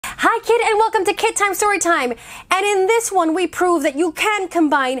Hi kid and welcome to KidTime StoryTime. And in this one we prove that you can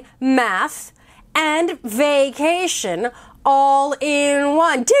combine math and vacation all in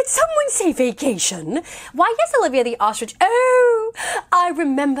one. Did someone say vacation? Why yes, Olivia the ostrich. Oh, I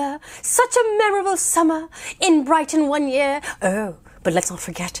remember such a memorable summer in Brighton one year. Oh, but let's not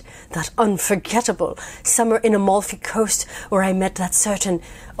forget that unforgettable summer in Amalfi Coast where I met that certain,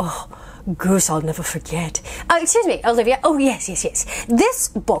 goose I'll never forget. Excuse me, Olivia. Oh, yes. This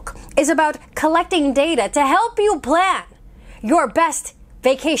book is about collecting data to help you plan your best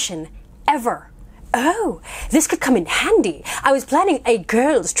vacation ever. Oh, this could come in handy. I was planning a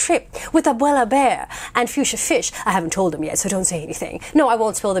girls' trip with Abuela Bear and Fuchsia Fish. I haven't told them yet, so don't say anything. No, I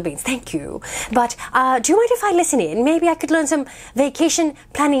won't spill the beans. Thank you. But do you mind if I listen in? Maybe I could learn some vacation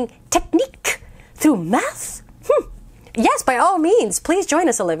planning technique through math? Yes, by all means. Please join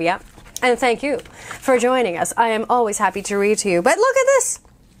us, Olivia. And thank you for joining us. I am always happy to read to you. But look at this.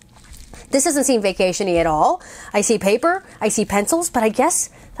 This doesn't seem vacation-y at all. I see paper, I see pencils, but I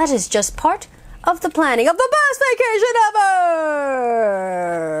guess that is just part of the planning of the best vacation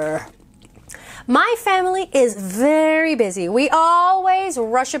ever. My family is very busy. We always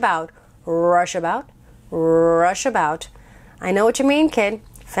rush about. I know what you mean, kid.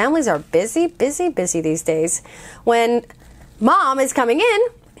 Families are busy these days. When mom is coming in,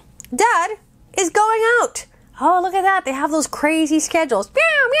 dad is going out. Oh, look at that. They have those crazy schedules.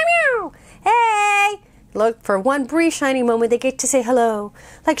 Meow, meow, meow. Hey. Look, for one brief shiny moment, they get to say hello,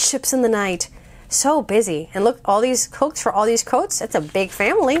 like ships in the night. So busy. And look, all these cooks for all these coats. That's a big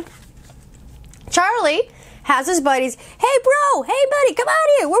family. Charlie has his buddies. Hey, bro. Hey, buddy. Come out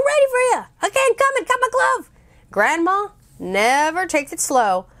here. We're ready for you. Okay, I'm coming. Got my glove. Grandma never takes it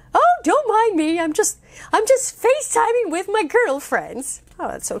slow. Oh, don't mind me. I'm just FaceTiming with my girlfriends. Oh,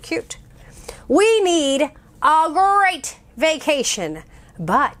 that's so cute. We need a great vacation,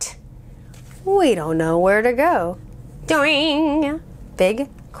 but we don't know where to go. Doing. Big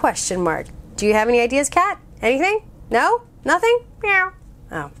question mark. Do you have any ideas, Kat? Anything? No? Nothing? Meow.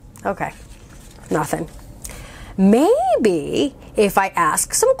 Oh, okay. Nothing. Maybe if I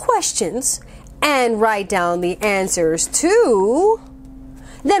ask some questions and write down the answers too,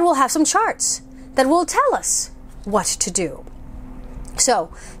 then we'll have some charts that will tell us what to do.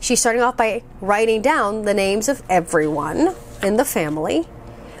 So she's starting off by writing down the names of everyone in the family.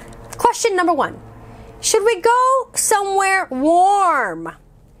 Question number 1. Should we go somewhere warm?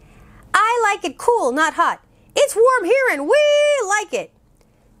 I like it cool, not hot. It's warm here and we like it.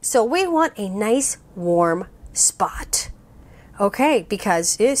 So we want a nice warm spot. Okay,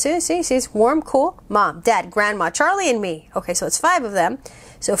 because it's warm, cool. Mom, Dad, Grandma, Charlie, and me. Okay, so it's 5 of them.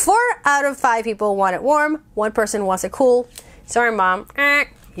 So 4 out of 5 people want it warm. 1 person wants it cool. Sorry, Mom.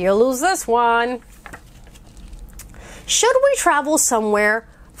 You'll lose this one. Should we travel somewhere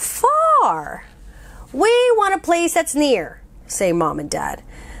far? We want a place that's near, say Mom and Dad.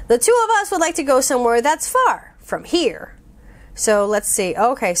 The 2 of us would like to go somewhere that's far from here. So let's see.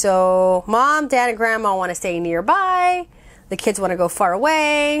 Okay, so Mom, Dad, and Grandma want to stay nearby. The kids want to go far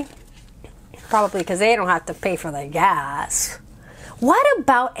away. Probably because they don't have to pay for the gas. What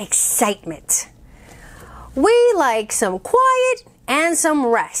about excitement? We like some quiet and some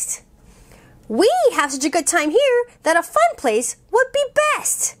rest. We have such a good time here that a fun place would be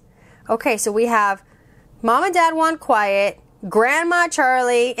best. Okay, so we have Mom and Dad want quiet. Grandma,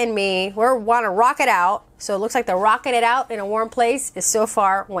 Charlie, and me, we want to rock it out. So it looks like the rocking it out in a warm place is so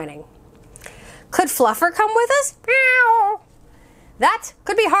far winning. Could Fluffer come with us? Meow. That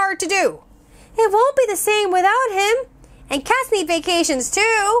could be hard to do. It won't be the same without him. And cats need vacations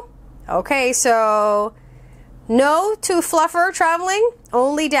too. Okay, so no to Fluffer traveling,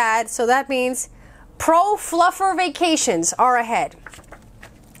 only Dad. So that means pro Fluffer vacations are ahead.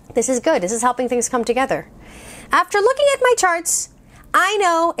 This is good. This is helping things come together. After looking at my charts, I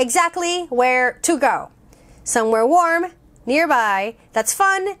know exactly where to go. Somewhere warm, nearby, that's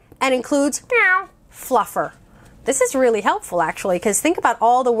fun, and includes meow, Fluffer. This is really helpful, actually, because think about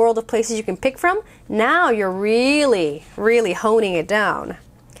all the world of places you can pick from. Now you're really honing it down.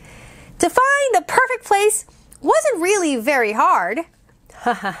 To find the perfect place wasn't really very hard.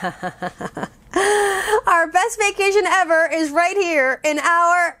 Our best vacation ever is right here in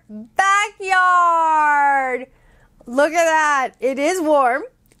our backyard. Look at that. It is warm,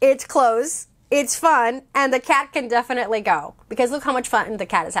 it's close, it's fun, and the cat can definitely go. Because look how much fun the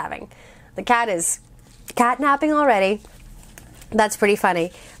cat is having. The cat is catnapping already. That's pretty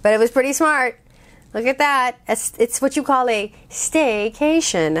funny. But it was pretty smart. Look at that. It's what you call a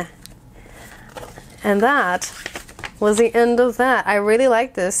staycation. And that was the end of that. I really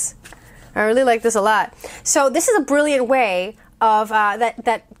like this. I really like this a lot. So this is a brilliant way of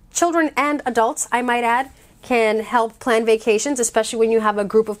that children and adults, I might add, can help plan vacations, especially when you have a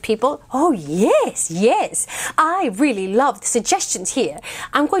group of people. Oh, yes, yes. I really love the suggestions here.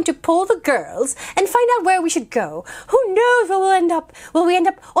 I'm going to poll the girls and find out where we should go. Who knows where we'll end up? Will we end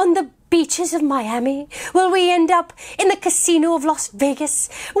up on the beaches of Miami? Will we end up in the casino of Las Vegas?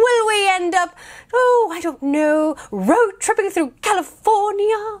 Will we end up, oh, I don't know, road tripping through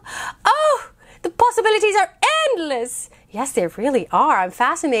California? Oh, the possibilities are endless. Yes, they really are. I'm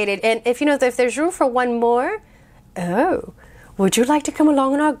fascinated. And if there's room for one more, oh, would you like to come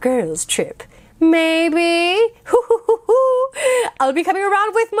along on our girls' trip? Maybe. I'll be coming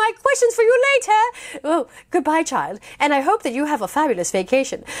around with my questions for you later. Oh, goodbye, child. And I hope that you have a fabulous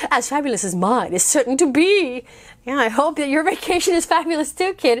vacation, as fabulous as mine is certain to be. Yeah, I hope that your vacation is fabulous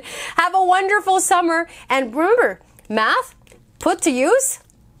too, kid. Have a wonderful summer. And remember, math, put to use.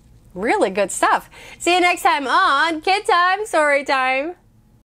 Really good stuff. See you next time on KidTime StoryTime.